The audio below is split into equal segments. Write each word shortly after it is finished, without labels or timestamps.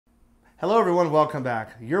Hello everyone, welcome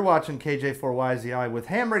back. You're watching KJ4YZI with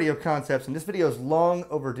HamRadioConcepts, and this video is long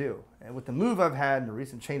overdue. And with the move I've had and the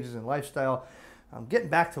recent changes in lifestyle, I'm getting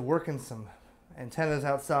back to working some antennas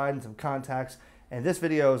outside and some contacts, and this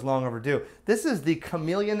video is long overdue. This is the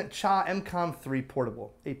Chameleon CHA EMCOMM 3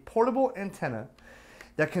 portable, a portable antenna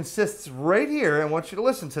that consists right here, and I want you to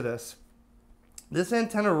listen to this. This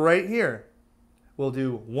antenna right here will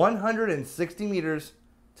do 160 meters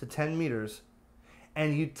to 10 meters.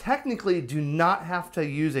 And you technically do not have to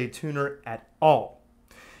use a tuner at all.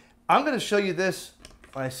 I'm going to show you this.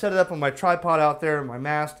 I set it up on my tripod out there, my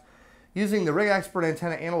mast, using the Rig Expert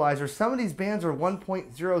Antenna Analyzer. Some of these bands are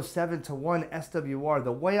 1.07 to 1 SWR.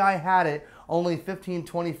 The way I had it, only 15,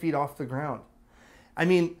 20 feet off the ground. I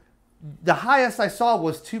mean, the highest I saw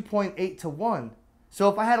was 2.8 to 1. So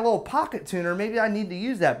if I had a little pocket tuner, maybe I need to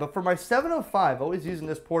use that. But for my 705, always using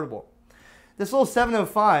this portable. This little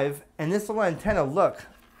 705 and this little antenna, look,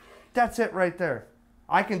 that's it right there.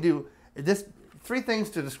 I can do this. Three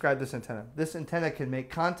things to describe this antenna. This antenna can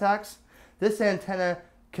make contacts. This antenna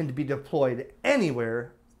can be deployed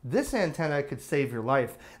anywhere. This antenna could save your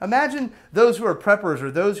life. Imagine those who are preppers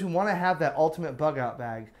or those who want to have that ultimate bug out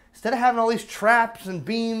bag. Instead of having all these traps and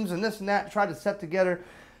beams and this and that, try to set together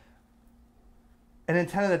an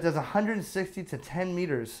antenna that does 160 to 10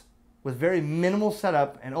 meters. With very minimal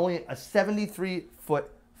setup and only a 73-foot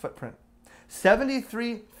footprint.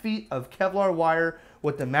 73 feet of Kevlar wire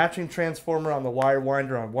with the matching transformer on the wire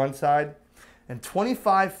winder on one side, and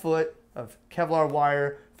 25 foot of Kevlar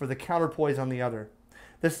wire for the counterpoise on the other.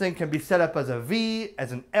 This thing can be set up as a V,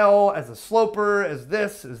 as an L, as a sloper, as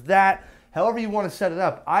this, as that, however you want to set it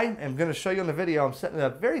up. I am going to show you in the video. I'm setting it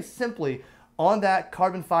up very simply on that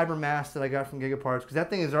carbon fiber mast that I got from Gigaparts, because that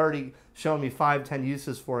thing has already shown me 5-10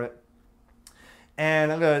 uses for it.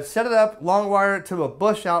 And I'm going to set it up, long wire it to a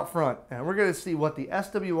bush out front. And we're going to see what the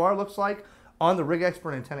SWR looks like on the Rig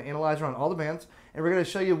Expert Antenna Analyzer on all the bands. And we're going to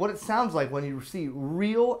show you what it sounds like when you see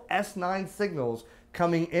real S9 signals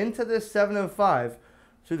coming into this 705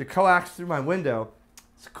 through the coax through my window.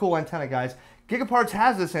 It's a cool antenna, guys. Gigaparts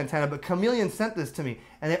has this antenna, but Chameleon sent this to me.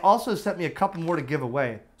 And they also sent me a couple more to give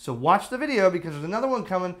away. So watch the video because there's another one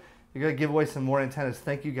coming. You're going to give away some more antennas.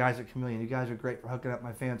 Thank you guys at Chameleon. You guys are great for hooking up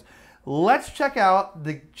my fans. Let's check out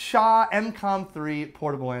the CHA EMCOMM 3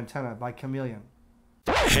 portable antenna by Chameleon.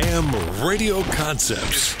 Ham Radio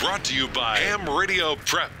Concepts is brought to you by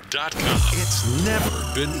HamRadioPrep.com. It's never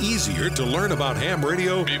been easier to learn about ham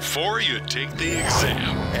radio before you take the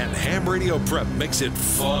exam. And Ham Radio Prep makes it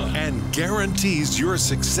fun and guarantees your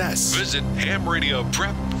success. Visit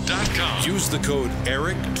HamRadioPrep.com. Use the code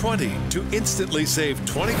ERIC20 to instantly save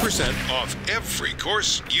 20% off every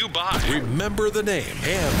course you buy. Remember the name,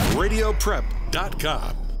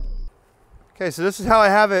 HamRadioPrep.com. Okay, so this is how I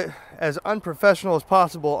have it, as unprofessional as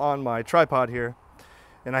possible on my tripod here.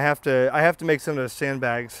 And I have to make some of those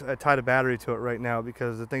sandbags. I tied a battery to it right now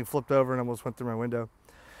because the thing flipped over and almost went through my window.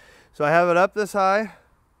 So I have it up this high.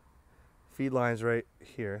 Feed line's right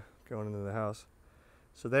here going into the house.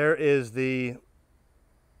 So there is the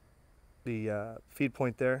feed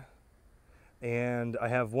point there. And I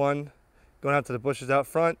have one going out to the bushes out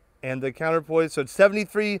front and the counterpoise. So it's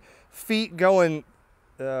 73 feet going,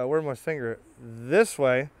 where's my finger? This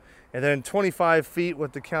way. And then 25 feet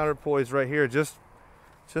with the counterpoise right here. Just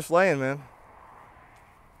laying, man.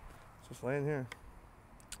 Just laying here.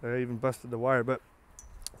 I even busted the wire, but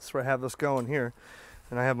that's where I have this going here.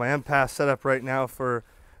 And I have my M-Pass set up right now for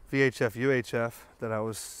VHF, UHF that I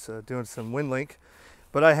was doing some wind link.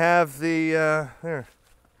 But I have the,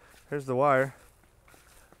 here's the wire.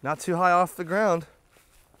 Not too high off the ground.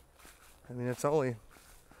 I mean, it's only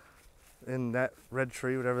in that red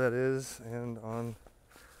tree, whatever that is, and on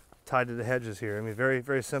tied to the hedges here. I mean, very,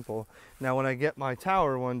 very simple. Now, when I get my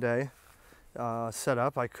tower one day set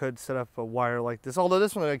up, I could set up a wire like this. Although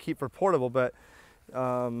this one I keep for portable, but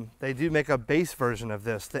they do make a base version of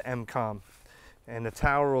this, the EMCOMM. And the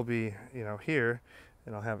tower will be, you know, here,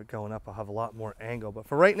 and I'll have it going up. I'll have a lot more angle. But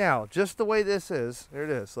for right now, just the way this is, there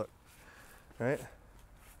it is. Look, right?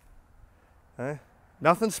 Okay.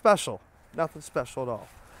 Nothing special. Nothing special at all.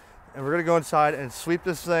 And we're gonna go inside and sweep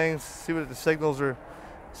this thing, see what the signals are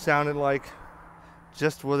sounding like,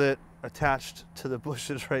 just with it attached to the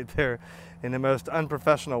bushes right there in the most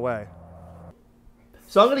unprofessional way.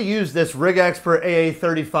 So I'm gonna use this Rig Expert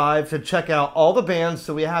AA35 to check out all the bands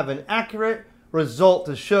so we have an accurate result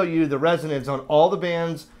to show you the resonance on all the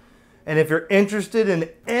bands. And if you're interested in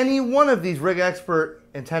any one of these Rig Expert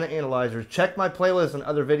antenna analyzers, check my playlist and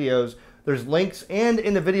other videos. There's links and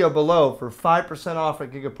in the video below for 5% off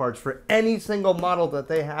at Gigaparts for any single model that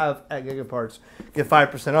they have at Gigaparts. Get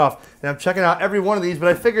 5% off. And I'm checking out every one of these, but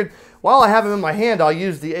I figured while I have them in my hand, I'll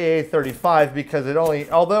use the AA35 because it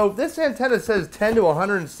only, although this antenna says 10 to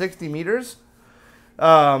 160 meters,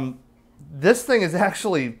 this thing is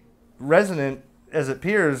actually resonant as it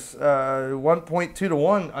appears, 1.2 to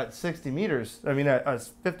 1 at 60 meters. I mean, at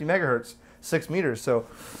 50 megahertz, 6 meters. So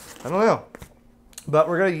I don't know. But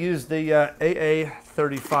we're going to use the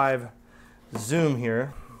AA35 zoom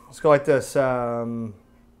here. Let's go like this.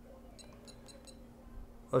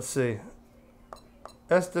 Let's see.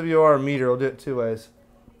 SWR meter, we'll do it two ways.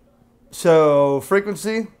 So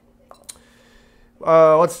frequency.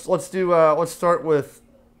 Let's start with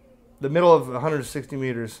the middle of 160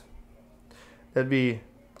 meters. That'd be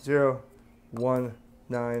 0, 1,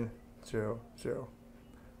 9, 0, 0.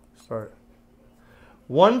 Start.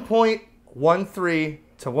 1.13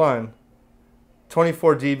 to 1,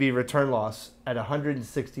 24 dB return loss at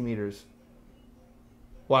 160 meters.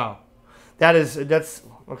 Wow. That's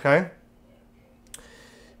okay.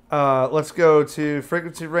 Let's go to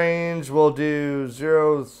frequency range. We'll do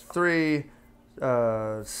 0, 3,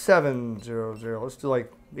 7, 0, 0. Let's do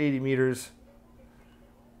like 80 meters.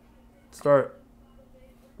 Start.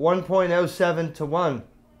 1.07 to 1.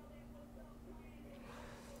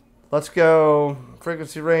 Let's go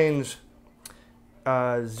frequency range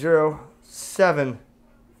 0, 7.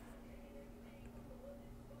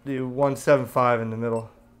 Do 175 in the middle.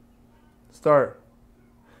 Start.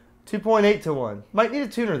 2.8 to 1. Might need a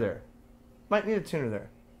tuner there.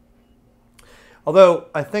 Although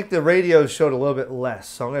I think the radios showed a little bit less,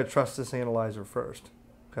 so I'm going to trust this analyzer first.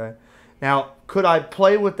 Okay. Now, could I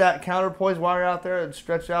play with that counterpoise wire out there and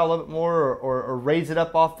stretch it out a little bit more, or raise it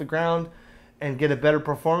up off the ground and get a better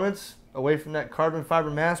performance away from that carbon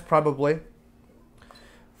fiber mass? Probably.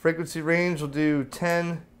 Frequency range will do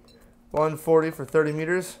 10, 140 for 30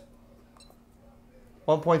 meters.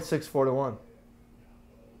 1.64 to 1.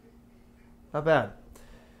 Not bad.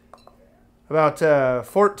 About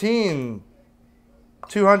 14,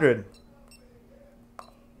 200.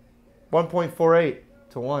 1.48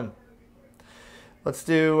 to 1. Let's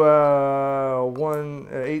do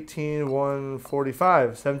 18,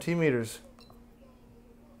 145, 17 meters.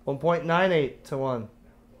 1.98 to 1.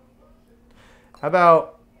 How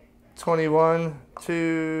about 21,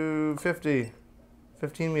 250,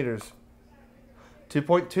 15 meters.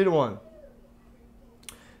 2.2 to 1.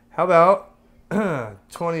 How about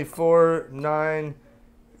 24, 9,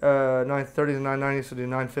 930 to 990, so do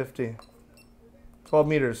 950. 12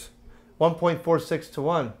 meters. 1.46 to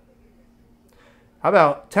 1. How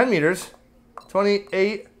about 10 meters?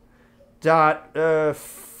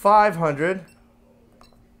 28.500.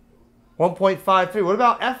 1.53. What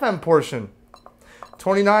about FM portion?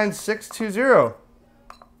 29.620.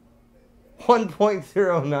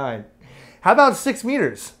 1.09. How about 6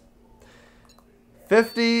 meters?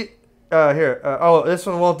 50. Oh, this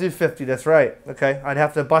one won't do 50. That's right. Okay. I'd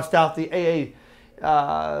have to bust out the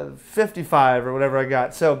AA 55 or whatever I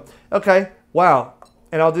got. So, okay. Wow.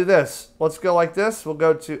 And I'll do this. Let's go like this. We'll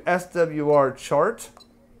go to SWR chart.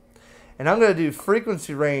 And I'm going to do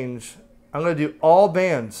frequency range. I'm going to do all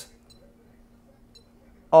bands.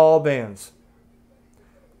 All bands.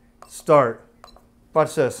 Start.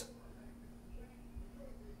 Watch this.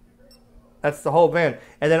 That's the whole band.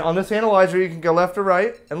 And then on this analyzer, you can go left or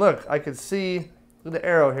right. And look, I can see, look at the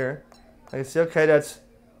arrow here. I can see, okay, that's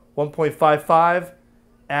 1.55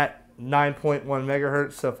 at 9.1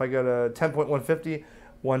 megahertz. So if I go to 10.150,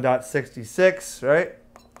 1.66, right?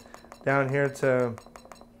 Down here to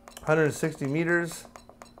 160 meters.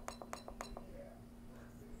 A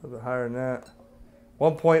little bit higher than that.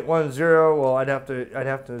 1.10. Well, I'd have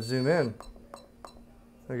to zoom in.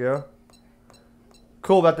 There you go.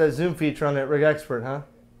 Cool about that zoom feature on that Rig Expert, huh?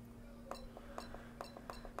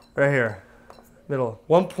 Right here, middle.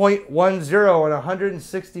 1.10 on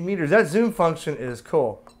 160 meters. That zoom function is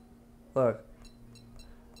cool. Look,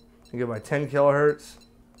 I get my 10 kilohertz.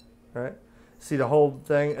 Right? See the whole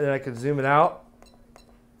thing, and then I can zoom it out.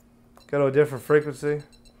 Go to a different frequency.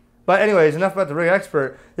 But anyways, enough about the Rig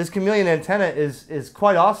Expert. This Chameleon antenna is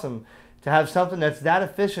quite awesome to have something that's that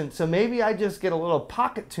efficient. So maybe I just get a little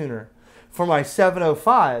pocket tuner for my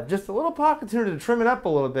 705. Just a little pocket tuner to trim it up a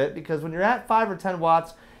little bit, because when you're at 5 or 10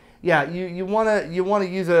 watts, yeah, you want to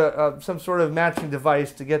use some sort of matching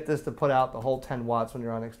device to get this to put out the whole 10 watts when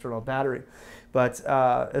you're on external battery. But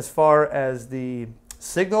as far as the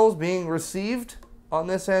signals being received on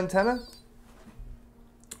this antenna,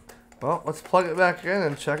 well, let's plug it back in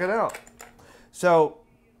and check it out. So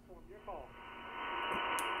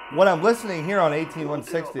what I'm listening here on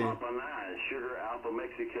 18160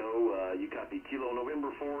 copy. Kilo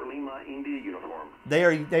November 4 Lima India uniform. They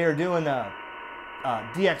are doing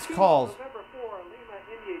DX calls. November 4 Lima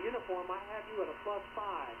India uniform. I have you at a +5.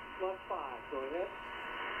 +5. Go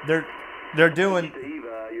ahead. They're doing. Steve,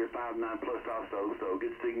 you're 5-9 plus also, so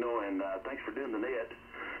good signal, and thanks for doing the net.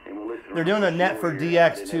 And we'll listen. They're doing a net for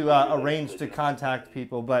DX to arrange to contact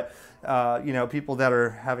people, but you know, people that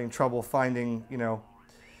are having trouble finding, you know,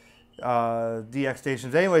 DX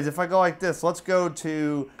stations. Anyways, if I go like this, let's go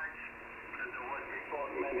to.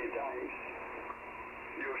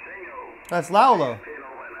 That's Laulo.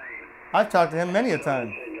 I've talked to him many a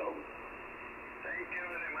time.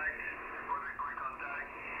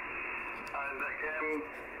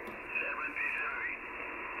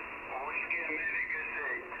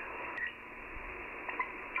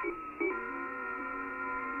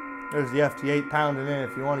 There's the FT8 pounding in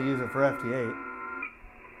if you want to use it for FT8.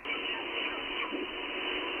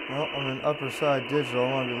 Well, I'm in upper side digital.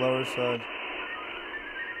 I want to be lower side.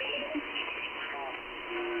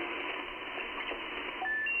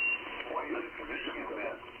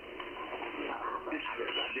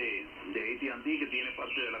 De AT&T que tiene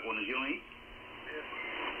parte de la conexión ahí.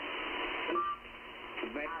 The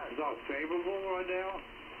band is all favorable right now.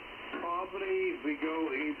 Probably if we go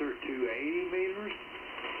either to 80 meters.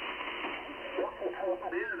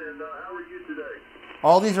 How are you today?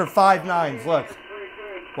 All these are 5.9s. Look.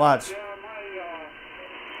 Watch.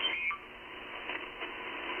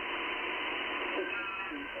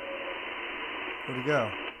 Where'd he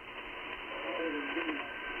go?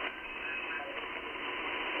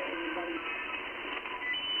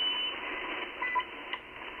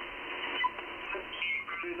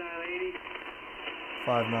 A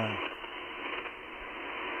 5.9.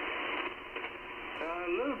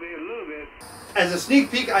 little bit. As a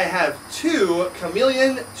sneak peek, I have two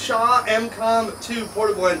Chameleon Shaw EMCOMM 2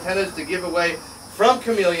 portable antennas to give away from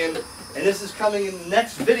Chameleon, and this is coming in the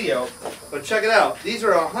next video. But check it out. These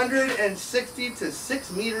are 160 to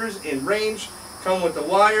 6 meters in range. Come with the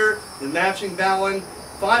wire, the matching Balun,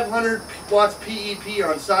 500 watts PEP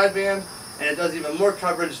on sideband, and it does even more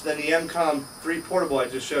coverage than the EMCOMM 3 portable I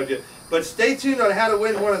just showed you. But stay tuned on how to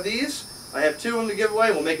win one of these. I have two of them to give away.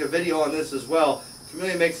 We'll make a video on this as well.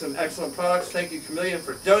 Chameleon makes some excellent products. Thank you, Chameleon,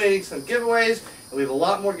 for donating some giveaways. And we have a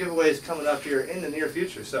lot more giveaways coming up here in the near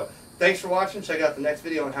future. So thanks for watching. Check out the next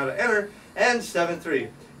video on how to enter. And 7-3.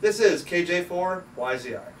 This is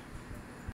KJ4YZI.